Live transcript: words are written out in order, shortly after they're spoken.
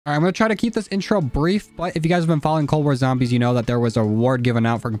All right, I'm going to try to keep this intro brief, but if you guys have been following Cold War Zombies, you know that there was a reward given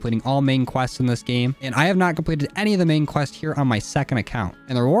out for completing all main quests in this game, and I have not completed any of the main quests here on my second account.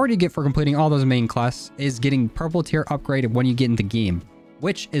 And the reward you get for completing all those main quests is getting purple tier upgraded when you get into game,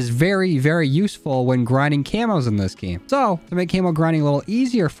 which is very, very useful when grinding camos in this game. So to make camo grinding a little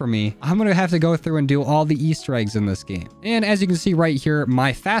easier for me, I'm going to have to go through and do all the Easter eggs in this game. And as you can see right here,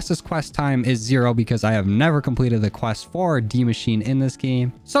 my fastest quest time is 0 because I have never completed the quest for D-Machine in this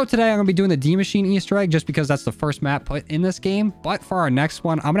game. So today I'm going to be doing the D-Machine Easter egg just because that's the first map put in this game. But for our next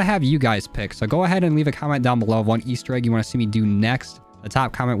one, I'm going to have you guys pick. So go ahead and leave a comment down below of one Easter egg you want to see me do next. The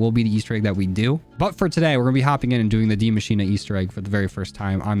top comment will be the Easter egg that we do. But for today, we're going to be hopping in and doing the D-Machine Easter egg for the very first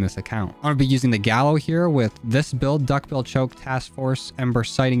time on this account. I'm going to be using the Gallo here with this build, Duckbill Choke, Task Force, Ember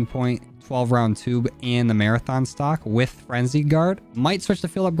Sighting Point, 12-round tube, and the Marathon stock with Frenzy Guard. Might switch to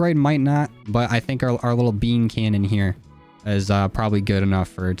field upgrade, might not. But I think our little bean cannon here is probably good enough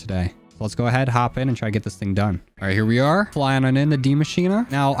for today. Let's go ahead, hop in, and try to get this thing done. All right, here we are, flying on in the D-Machine.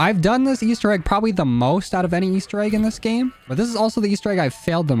 Now, I've done this Easter egg probably the most out of any Easter egg in this game, but this is also the Easter egg I've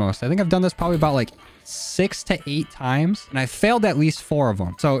failed the most. I think I've done this probably about like 6 to 8 times, and I failed at least 4 of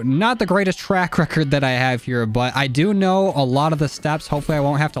them. So not the greatest track record that I have here, but I do know a lot of the steps. Hopefully I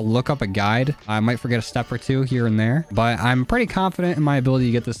won't have to look up a guide. I might forget a step or two here and there, but I'm pretty confident in my ability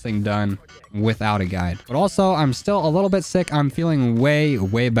to get this thing done without a guide. But also, I'm still a little bit sick. I'm feeling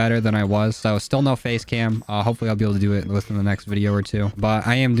way better than I was, so still no face cam. Hopefully I'll be able to do it within the next video or two, but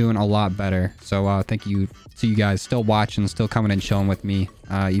I am doing a lot better. So thank you to you guys still watching, still coming and chilling with me,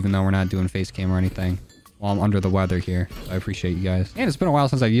 even though we're not doing face cam or anything while I'm under the weather here. So I appreciate you guys. And it's been a while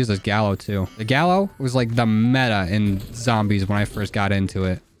since I've used this Gallo too. The Gallo was like the meta in zombies when I first got into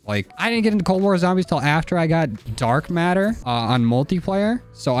it. Like, I didn't get into Cold War Zombies till after I got Dark Matter on multiplayer.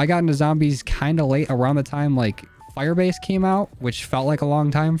 So I got into zombies kind of late, around the time like Firebase came out, which felt like a long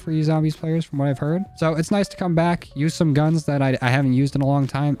time for you zombies players from what I've heard. So it's nice to come back, use some guns that I haven't used in a long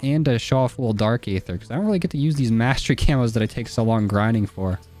time, and to show off a little Dark Aether, because I don't really get to use these mastery camos that I take so long grinding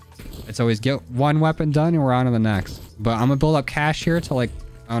for. It's always get one weapon done and we're on to the next. But I'm gonna build up cash here to like,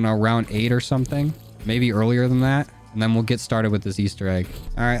 I don't know, round 8 or something, maybe earlier than that. And then we'll get started with this Easter egg.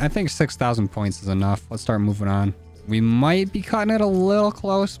 All right, I think 6,000 points is enough. Let's start moving on. We might be cutting it a little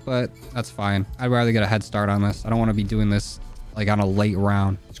close, but that's fine. I'd rather get a head start on this. I don't want to be doing this like on a late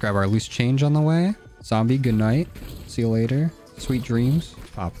round. Let's grab our loose change on the way. Zombie, good night. See you later. Sweet dreams.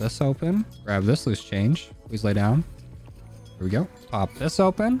 Pop this open. Grab this loose change. Please lay down. Here we go. Pop this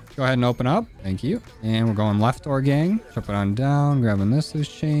open. Go ahead and open up. Thank you. And we're going left door, gang. Jumping on down, grabbing this loose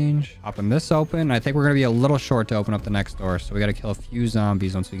change. Popping this open. I think we're going to be a little short to open up the next door, so we got to kill a few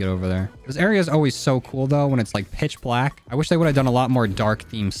zombies once we get over there. This area is always so cool, though, when it's like pitch black. I wish they would have done a lot more dark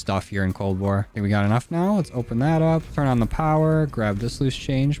themed stuff here in Cold War. I think we got enough now. Let's open that up. Turn on the power. Grab this loose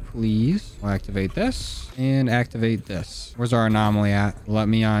change, please. We'll activate this and activate this. Where's our anomaly at? Let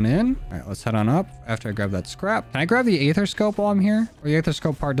me on in. All right, let's head on up after I grab that scrap. Can I grab the Aether Scope while I'm here? Or the Aether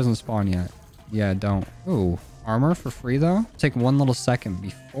Scope part doesn't spawn yet? Yeah, don't. Ooh, armor for free though. Take one little second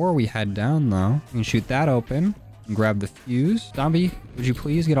before we head down though. We can shoot that open and grab the fuse. Zombie, would you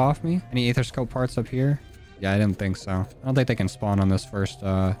please get off me? Any Aether Scope parts up here? Yeah, I didn't think so. I don't think they can spawn on this first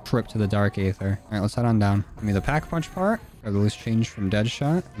trip to the Dark Aether. All right, let's head on down. Give me the Pack-a-Punch part. Grab the loose change from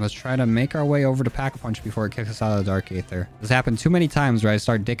Deadshot. Let's try to make our way over to Pack-a-Punch before it kicks us out of the Dark Aether. This happened too many times where I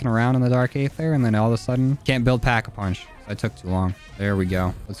start dicking around in the Dark Aether and then all of a sudden can't build Pack-a-Punch. I took too long. There we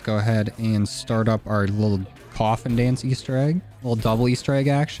go. Let's go ahead and start up our little coffin dance Easter egg. A little double Easter egg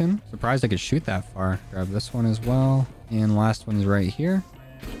action. Surprised I could shoot that far. Grab this one as well. And last one's right here.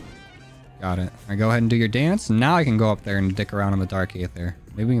 Got it. All right, go ahead and do your dance. Now I can go up there and dick around in the Dark Aether.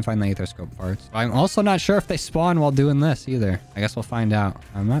 Maybe we can find the Aether Scope parts. But I'm also not sure if they spawn while doing this either. I guess we'll find out.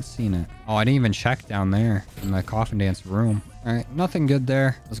 I'm not seeing it. Oh, I didn't even check down there in the coffin dance room. All right, nothing good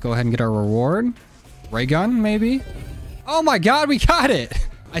there. Let's go ahead and get our reward. Ray gun, maybe? Oh my God, we got it.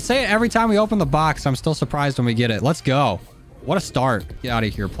 I say it every time we open the box. I'm still surprised when we get it. Let's go. What a start. Get out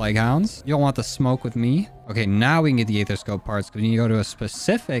of here, Plague Hounds. You don't want the smoke with me. Okay, now we can get the Aether Scope parts because we need to go to a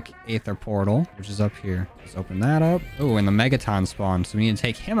specific Aether portal, which is up here. Let's open that up. Oh, and the Megaton spawned. So we need to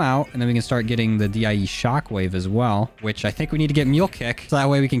take him out, and then we can start getting the DIE Shockwave as well, which I think we need to get Mule Kick. So that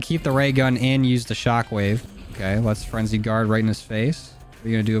way we can keep the ray gun and use the Shockwave. Okay, let's Frenzy Guard right in his face. What are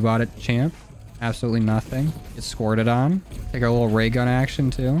you going to do about it, champ? Absolutely nothing. Get squirted on. Take our little ray gun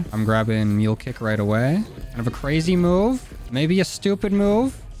action too. I'm grabbing Mule Kick right away. Kind of a crazy move. Maybe a stupid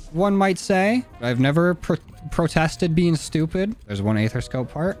move, one might say. I've never protested being stupid. There's one Aether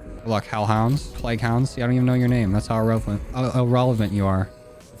Scope part. Good luck, Hellhounds. Plague Hounds. I don't even know your name. That's how irrelevant you are.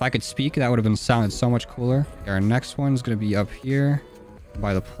 If I could speak, that would have been sounded so much cooler. Okay, our next one's going to be up here.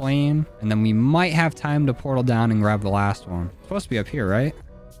 by the plane. And then we might have time to portal down and grab the last one. It's supposed to be up here, right?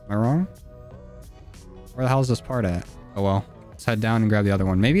 Am I wrong? Where the hell is this part at? Oh, well. Let's head down and grab the other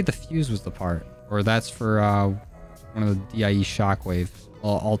one. Maybe the fuse was the part. Or that's for one of the DIE shockwave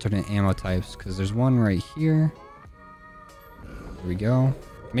alternate ammo types. Because there's one right here. There we go.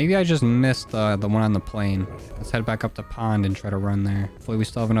 Maybe I just missed the one on the plane. Let's head back up the pond and try to run there. Hopefully we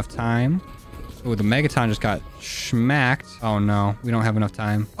still have enough time. Oh, the Megaton just got schmacked. Oh, no. We don't have enough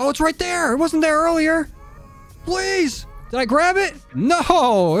time. Oh, it's right there. It wasn't there earlier. Please. Did I grab it?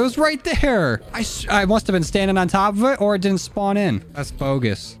 No, it was right there. I must have been standing on top of it or it didn't spawn in. That's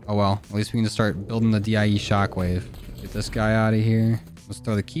bogus. Oh, well. At least we can just start building the DIE shockwave. Get this guy out of here. Let's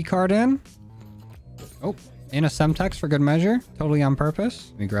throw the key card in. Oh, and a Semtex for good measure. Totally on purpose.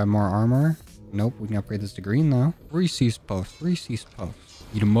 Let me grab more armor. Nope, we can upgrade this to green though. Reese's Puffs, Reese's Puffs.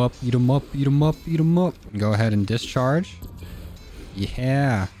 Eat them up, eat them up, eat them up, eat them up. Go ahead and discharge.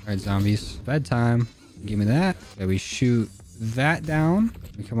 Yeah. All right, zombies. Bedtime. Give me that. Okay, we shoot that down.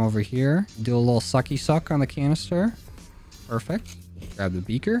 We come over here. Do a little sucky suck on the canister. Perfect. Grab the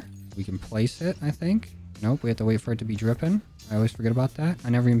beaker. We can place it, I think. Nope, we have to wait for it to be dripping. I always forget about that. I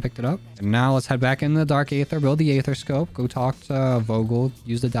never even picked it up. And now let's head back in the Dark Aether, build the Aether Scope, go talk to Vogel,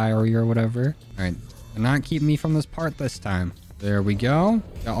 use the diary or whatever. All right, they're not keeping me from this part this time. There we go.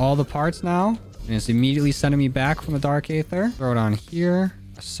 Got all the parts now. And it's immediately sending me back from the Dark Aether. Throw it on here.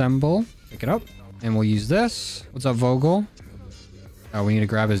 Assemble. Pick it up. And we'll use this. What's up, Vogel? Oh, we need to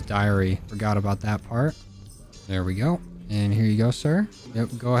grab his diary. Forgot about that part. There we go. And here you go, sir. Yep,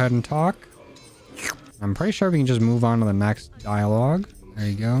 go ahead and talk. I'm pretty sure we can just move on to the next dialogue. There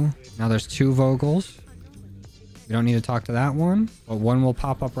you go. Now there's 2 Vogels. We don't need to talk to that one, but one will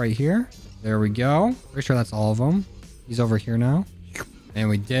pop up right here. There we go. Pretty sure that's all of them. He's over here now. And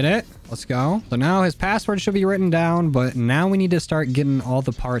we did it. Let's go. So now his password should be written down, but now we need to start getting all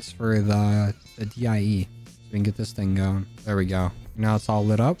the parts for the DIE. So we can get this thing going. There we go. Now it's all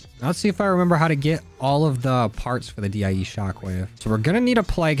lit up. Now let's see if I remember how to get all of the parts for the DIE shockwave. So we're going to need a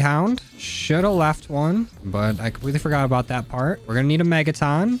Plague Hound. Should have left one, but I completely forgot about that part. We're going to need a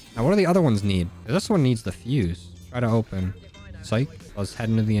Megaton. Now, what do the other ones need? This one needs the fuse. Try to open. Psych. Let's head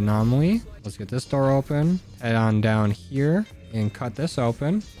into the anomaly. Let's get this door open. Head on down here and cut this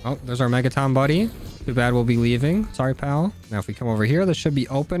open. Oh, there's our Megaton buddy. Too bad we'll be leaving. Sorry, pal. Now, if we come over here, this should be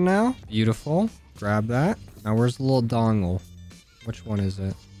open now. Beautiful. Grab that. Now, where's the little dongle? Which one is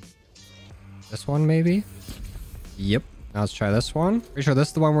it? This one, maybe? Yep. Now let's try this one. Pretty sure this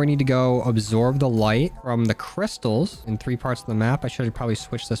is the one where we need to go absorb the light from the crystals in 3 parts of the map. I should probably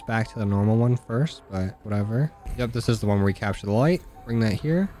switch this back to the normal one first, but whatever. Yep, this is the one where we capture the light. Bring that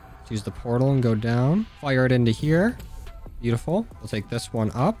here. Let's use the portal and go down. Fire it into here. Beautiful. We'll take this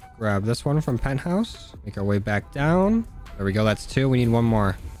one up. Grab this one from Penthouse. Make our way back down. There we go. That's 2. We need one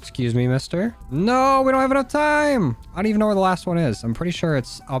more. Excuse me, mister. No, we don't have enough time. I don't even know where the last one is. I'm pretty sure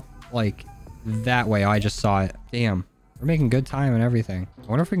it's up like that way. Oh, I just saw it. Damn. We're making good time and everything. I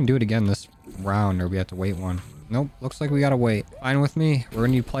wonder if we can do it again this round or we have to wait one. Nope. Looks like we gotta wait. Fine with me. We're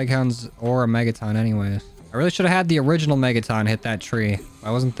gonna need Plague Hounds or a Megaton anyways. I really should have had the original Megaton hit that tree. I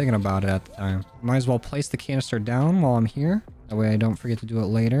wasn't thinking about it at the time. Might as well place the canister down while I'm here. That way I don't forget to do it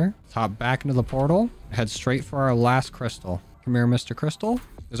later. Let's hop back into the portal. Head straight for our last crystal. Come here, Mr. Crystal.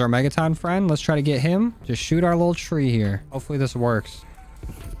 There's our Megaton friend. Let's try to get him. Just shoot our little tree here. Hopefully this works.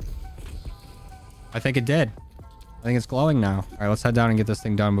 I think it did. I think it's glowing now. All right, let's head down and get this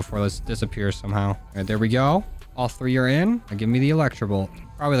thing done before this disappears somehow. All right, there we go. All 3 are in. Now give me the Electrobolt.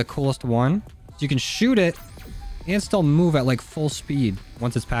 Probably the coolest one. So you can shoot it and still move at like full speed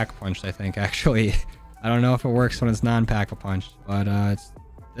once it's pack-a-punched, I think, actually. I don't know if it works when it's non-pack-a-punched, but it's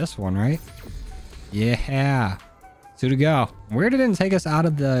this one, right? Yeah. 2 to go. Weird it didn't take us out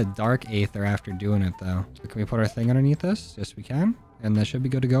of the Dark Aether after doing it, though. So can we put our thing underneath this? Yes, we can. And that should be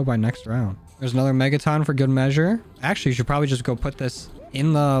good to go by next round. There's another Megaton for good measure. Actually, you should probably just go put this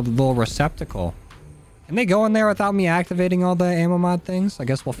in the little receptacle. Can they go in there without me activating all the ammo mod things? I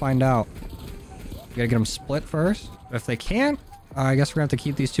guess we'll find out. We gotta get them split first. But if they can't, I guess we're gonna have to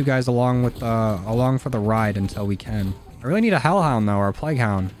keep these 2 guys along with along for the ride until we can. I really need a Hellhound, though, or a Plague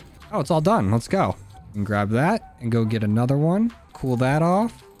Hound. Oh, it's all done. Let's go. And grab that and go get another one. Cool that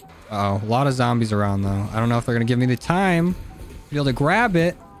off. Uh-oh, a lot of zombies around though. I don't know if they're gonna give me the time to be able to grab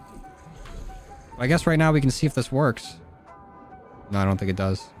it. But I guess right now we can see if this works. No, I don't think it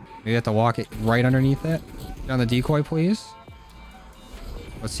does. Maybe I have to walk it right underneath it. Get on the decoy, please.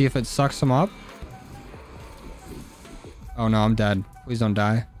 Let's see if it sucks them up. Oh no, I'm dead. Please don't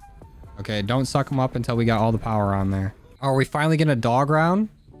die. Okay, don't suck them up until we got all the power on there. Oh, are we finally getting a dog round?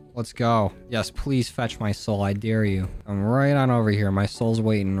 Let's go. Yes, please fetch my soul. I dare you. I'm right on over here. My soul's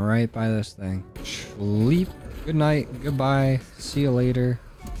waiting right by this thing. Sleep. Good night. Goodbye. See you later.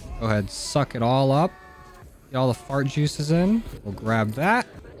 Go ahead. Suck it all up. Get all the fart juices in. We'll grab that.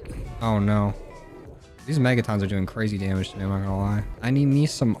 Oh, no. These megatons are doing crazy damage to me. I'm not gonna lie. I need me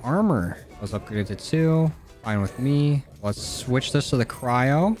some armor. I was upgraded to 2. Fine with me. Let's switch this to the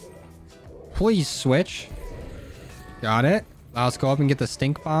cryo. Please switch. Got it. Now let's go up and get the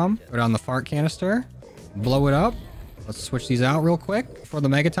stink bomb. Put it on the fart canister. Blow it up. Let's switch these out real quick before the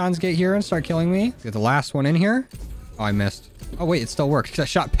megatons get here and start killing me. Get the last one in here. Oh, I missed. Oh, wait, it still works because I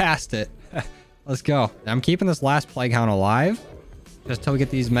shot past it. Let's go. I'm keeping this last plague hound alive just till we get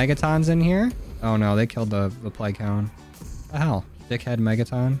these megatons in here. Oh, no, they killed the plague hound. What the hell? Dickhead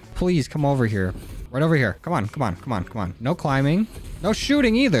megaton. Please come over here. Right over here. Come on, come on, come on, come on. No climbing. No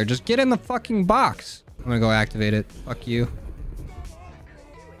shooting either. Just get in the fucking box. I'm gonna go activate it. Fuck you.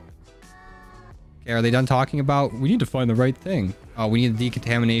 Okay, are they done talking about... We need to find the right thing. Oh, we need a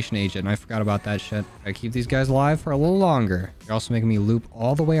decontamination agent, and I forgot about that shit. I keep these guys alive for a little longer. You're also making me loop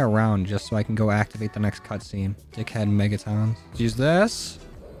all the way around just so I can go activate the next cutscene. Dickhead megatons. Let's use this.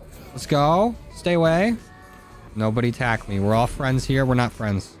 Let's go. Stay away. Nobody attack me. We're all friends here. We're not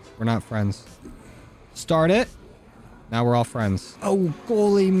friends. We're not friends. Start it. Now we're all friends. Oh,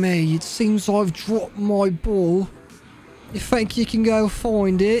 golly me. It seems I've dropped my ball. You think you can go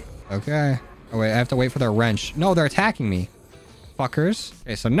find it? Okay. Oh, wait. I have to wait for their wrench. No, they're attacking me. Fuckers.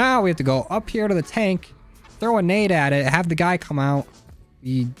 Okay, so now we have to go up here to the tank, throw a nade at it, have the guy come out.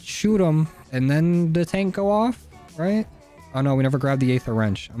 We shoot him, and then the tank go off, right? Oh, no. We never grabbed the aether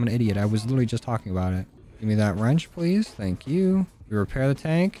wrench. I'm an idiot. I was literally just talking about it. Give me that wrench, please. Thank you. We repair the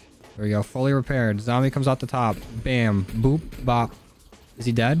tank. There we go. Fully repaired. Zombie comes out the top. Bam. Boop. Bop. Is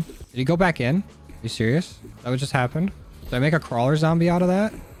he dead? Did he go back in? Are you serious? That what just happened? Did I make a crawler zombie out of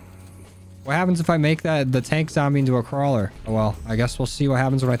that? What happens if I make the tank zombie into a crawler? Oh, well. I guess we'll see what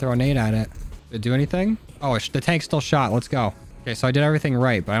happens when I throw a nade at it. Did it do anything? Oh, the tank's still shot. Let's go. Okay, so I did everything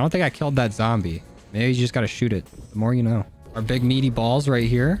right, but I don't think I killed that zombie. Maybe you just gotta shoot it. The more you know. Our big meaty balls right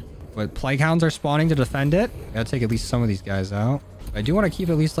here. But plague hounds are spawning to defend it. Gotta take at least some of these guys out. I do want to keep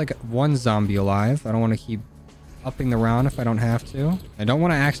at least like one zombie alive. I don't want to keep upping the round if I don't have to. I don't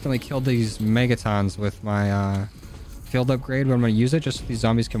want to accidentally kill these megatons with my field upgrade, but I'm going to use it just so these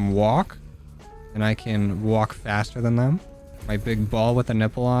zombies can walk. And I can walk faster than them. My big ball with a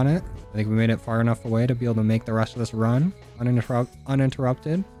nipple on it. I think we made it far enough away to be able to make the rest of this run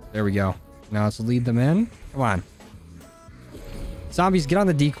uninterrupted. There we go. Now let's lead them in. Come on. Zombies, get on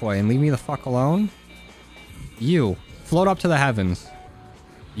the decoy and leave me the fuck alone. You. Float up to the heavens.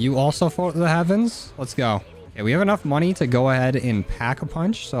 You also float to the heavens? Let's go. Okay, we have enough money to go ahead and pack a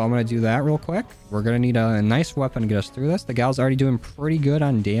punch, so I'm going to do that real quick. We're going to need a nice weapon to get us through this. The gal's already doing pretty good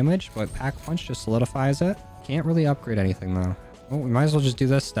on damage, but pack a punch just solidifies it. Can't really upgrade anything, though. Oh, we might as well just do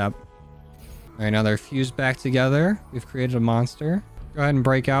this step. All right, now they're fused back together. We've created a monster. Go ahead and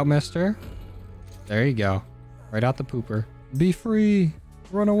break out, mister. There you go. Right out the pooper. Be free.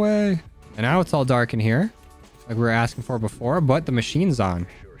 Run away. And now it's all dark in here, like we were asking for before, but the machine's on.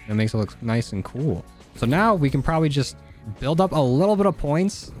 It makes it look nice and cool. So now we can probably just build up a little bit of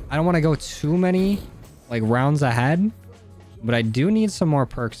points. I don't want to go too many like rounds ahead, but I do need some more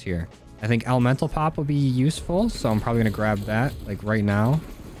perks here. I think elemental pop will be useful, so I'm probably going to grab that like right now.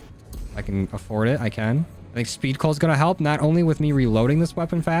 If I can afford it, I can. I think speed coal is going to help, not only with me reloading this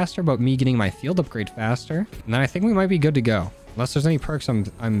weapon faster, but me getting my field upgrade faster. And then I think we might be good to go. Unless there's any perks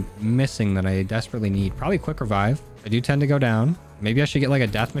I'm missing that I desperately need. Probably quick revive. I do tend to go down. Maybe I should get like a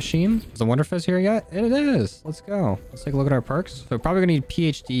death machine. Is the Wonder Fizz here yet? It is. Let's go. Let's take a look at our perks. So we're probably gonna need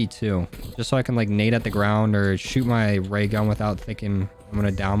PhD too. Just so I can like nade at the ground or shoot my ray gun without thinking I'm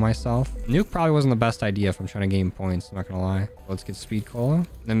gonna down myself. Nuke probably wasn't the best idea if I'm trying to gain points. I'm not gonna lie. Let's get speed cola.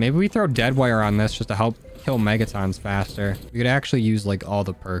 Then maybe we throw dead wire on this just to help kill megatons faster. We could actually use like all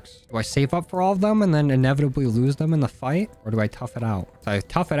the perks. Do I save up for all of them and then inevitably lose them in the fight? Or do I tough it out? If I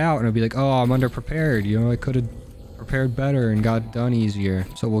tough it out and it'll be like, oh, I'm underprepared. You know, I could have prepared better and got done easier.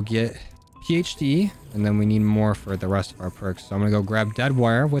 So we'll get PhD and then we need more for the rest of our perks. So I'm gonna go grab dead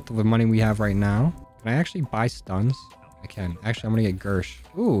wire with the money we have right now. Can I actually buy stuns? I can. Actually, I'm gonna get Gersh.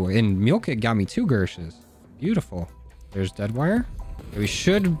 Ooh, and Meal Kit got me 2 Gershes. Beautiful. There's dead wire. Okay, we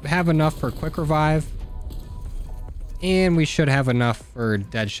should have enough for quick revive. And we should have enough for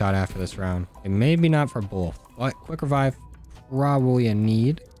dead shot after this round. And maybe not for both. But quick revive, probably a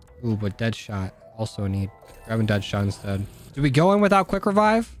need. Ooh, but dead shot, also a need. Grabbing dead shot instead. Do we go in without quick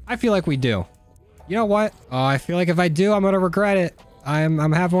revive? I feel like we do. You know what? Oh, I feel like if I do, I'm going to regret it.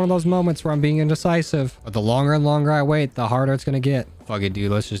 I'm having one of those moments where I'm being indecisive. But the longer and longer I wait, the harder it's gonna get. Fuck it,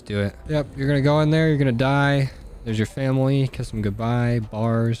 dude. Let's just do it. Yep, you're gonna go in there. You're gonna die. There's your family. Kiss them goodbye.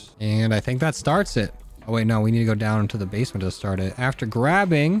 Bars. And I think that starts it. Oh, wait, no. We need to go down into the basement to start it. After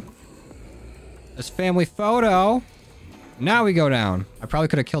grabbing this family photo, now we go down. I probably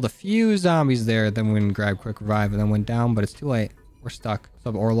could have killed a few zombies there, then we grab quick revive and then went down, but it's too late. We're stuck. What's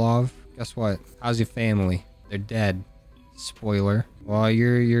up, Orlov? Guess what? How's your family? They're dead. Spoiler. While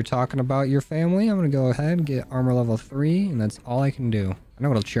you're talking about your family, I'm gonna go ahead and get armor level 3, and that's all I can do. I know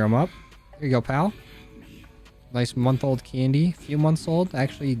what'll cheer them up. Here you go, pal. Nice month-old candy. Few months old.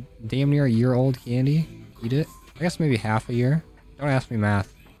 Actually, damn near a year-old candy. Eat it. I guess maybe half a year. Don't ask me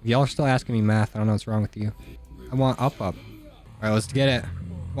math. If y'all are still asking me math, I don't know what's wrong with you. I want up. All right, let's get it.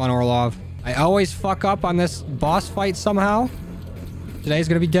 Come on, Orlov. I always fuck up on this boss fight somehow. Today's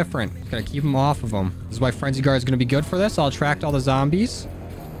gonna be different. Gotta keep them off of them. This is why Frenzy Guard is gonna be good for this. I'll attract all the zombies.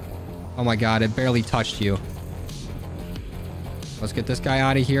 Oh my god, it barely touched you. Let's get this guy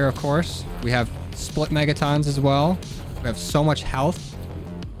out of here, of course. We have split megatons as well. We have so much health.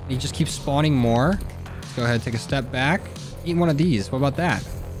 He just keeps spawning more. Let's go ahead and take a step back. Eat one of these. What about that?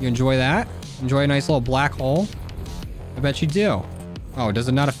 You enjoy that? Enjoy a nice little black hole? I bet you do. Oh, does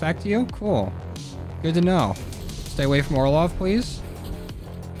it not affect you? Cool. Good to know. Stay away from Orlov, please.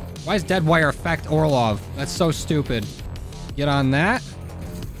 Why does dead wire affect Orlov? That's so stupid. Get on that.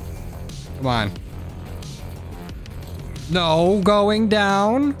 Come on. No, going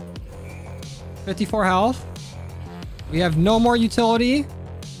down. 54 health. We have no more utility.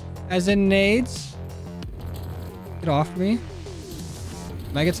 As in nades. Get off me.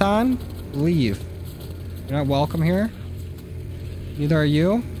 Megaton, leave. You're not welcome here. Neither are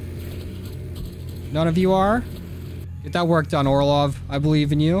you. None of you are. Get that work done, Orlov. I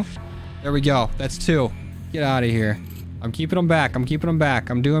believe in you. There we go. That's 2. Get out of here. I'm keeping them back. I'm keeping them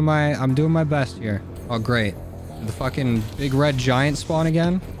back. I'm doing my best here. Oh, great. Did the fucking big red giant spawn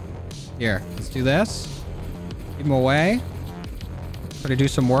again? Here, let's do this. Keep him away. Try to do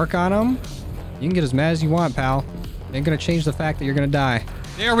some work on him. You can get as mad as you want, pal. It ain't gonna change the fact that you're gonna die.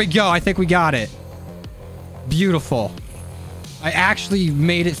 There we go. I think we got it. Beautiful. I actually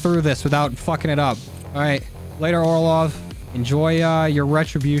made it through this without fucking it up. All right. Later, Orlov. Enjoy your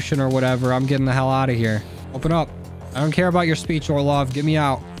retribution or whatever. I'm getting the hell out of here. Open up. I don't care about your speech, Orlov. Get me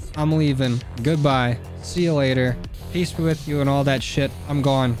out. I'm leaving. Goodbye. See you later. Peace be with you and all that shit. I'm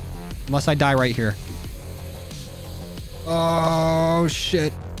gone. Unless I die right here. Oh,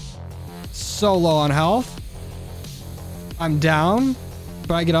 shit. So low on health. I'm down.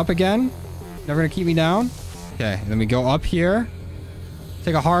 Can I get up again? Never gonna keep me down? Okay, then we go up here.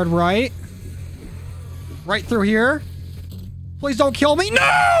 Take a hard right. Right through here. Please don't kill me.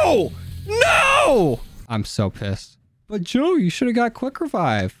 No! No! I'm so pissed. But Joe, you should have got quick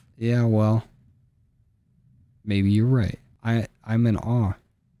revive. Yeah, well. Maybe you're right. I'm in awe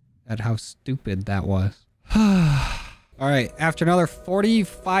at how stupid that was. All right, after another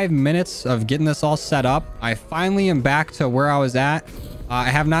 45 minutes of getting this all set up, I finally am back to where I was at. I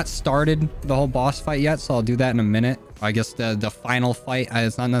have not started the whole boss fight yet, so I'll do that in a minute. I guess the final fight,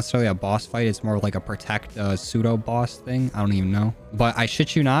 it's not necessarily a boss fight. It's more like a protect pseudo boss thing. I don't even know. But I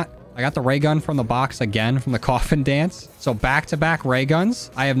shit you not, I got the ray gun from the box again from the coffin dance. So back-to-back ray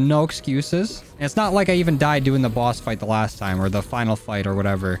guns. I have no excuses. And it's not like I even died doing the boss fight the last time or the final fight or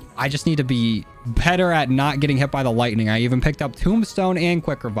whatever. I just need to be better at not getting hit by the lightning. I even picked up Tombstone and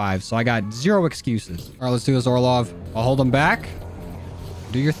Quick Revive, so I got 0 excuses. All right, let's do this, Orlov. I'll hold him back.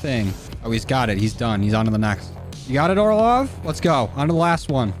 Do your thing. Oh, he's got it. He's done. He's on to the next. You got it, Orlov? Let's go. On to the last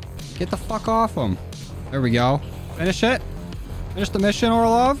one. Get the fuck off him. There we go. Finish it. Finish the mission,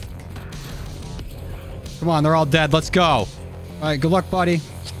 Orlov. Come on, they're all dead. Let's go. All right, good luck, buddy.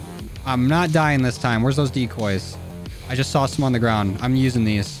 I'm not dying this time. Where's those decoys? I just saw some on the ground. I'm using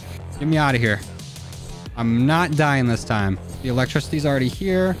these. Get me out of here. I'm not dying this time. The electricity's already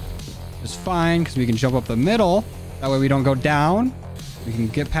here. It's fine, because we can jump up the middle. That way we don't go down. We can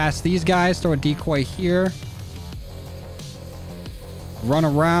get past these guys. Throw a decoy here. Run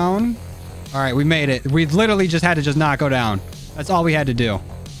around. All right, we made it. We literally just had to just not go down. That's all we had to do.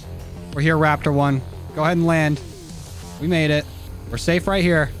 We're here, Raptor 1. Go ahead and land. We made it. We're safe right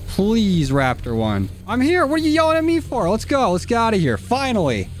here. Please, Raptor 1. I'm here. What are you yelling at me for? Let's go. Let's get out of here.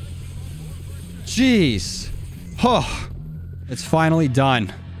 Finally. Jeez. Oh, it's finally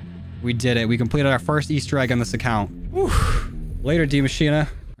done. We did it. We completed our first Easter egg on this account. Whew. Later, D Machina.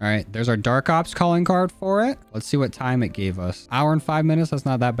 All right, there's our Dark Ops calling card for it. Let's see what time it gave us. Hour and 5 minutes. That's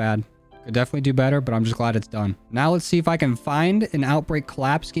not that bad. Could definitely do better, but I'm just glad it's done. Now let's see if I can find an Outbreak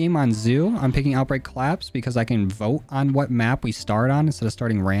Collapse game on Zoo. I'm picking Outbreak Collapse because I can vote on what map we start on instead of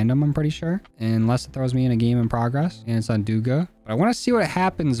starting random, I'm pretty sure. Unless it throws me in a game in progress. And it's on Duga. But I want to see what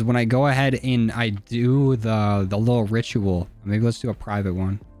happens when I go ahead and I do the little ritual. Maybe let's do a private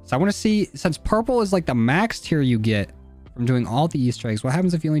one. So I want to see, since purple is like the max tier you get from doing all the Easter eggs, what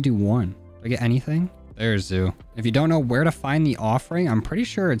happens if you only do one? Do I get anything? There's Zoo. If you don't know where to find the offering, I'm pretty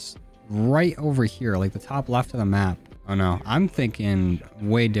sure it's right over here, like the top left of the map. Oh no, I'm thinking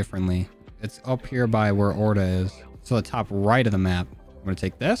way differently. It's up here by where Orta is. So the top right of the map. I'm gonna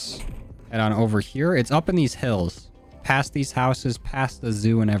take this, head on over here. It's up in these hills, past these houses, past the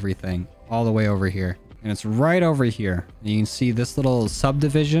zoo and everything, all the way over here. And it's right over here. And you can see this little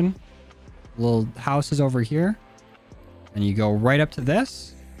subdivision, little houses over here. And you go right up to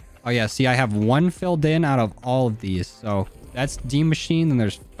this. Oh yeah, see, I have one filled in out of all of these. So that's D Machine. Then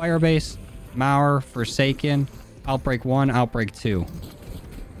there's Firebase, Mauer, Forsaken, Outbreak 1, Outbreak 2.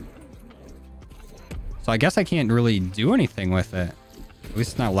 So I guess I can't really do anything with it. At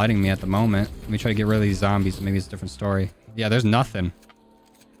least it's not letting me at the moment. Let me try to get rid of these zombies. Maybe it's a different story. Yeah, there's nothing.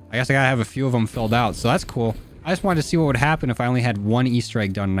 I guess I gotta have a few of them filled out. So that's cool. I just wanted to see what would happen if I only had one Easter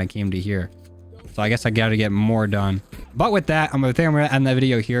egg done and I came to here. So I guess I gotta get more done. But with that, I'm gonna end the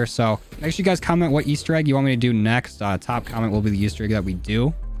video here. So make sure you guys comment what Easter egg you want me to do next. Top comment will be the Easter egg that we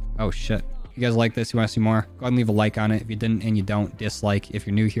do. Oh shit. If you guys like this, you want to see more, go ahead and leave a like on it. If you didn't and you don't, dislike. If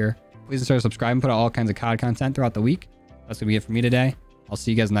you're new here, please consider subscribing. Put out all kinds of COD content throughout the week. That's gonna be it for me today. I'll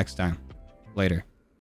see you guys next time. Later.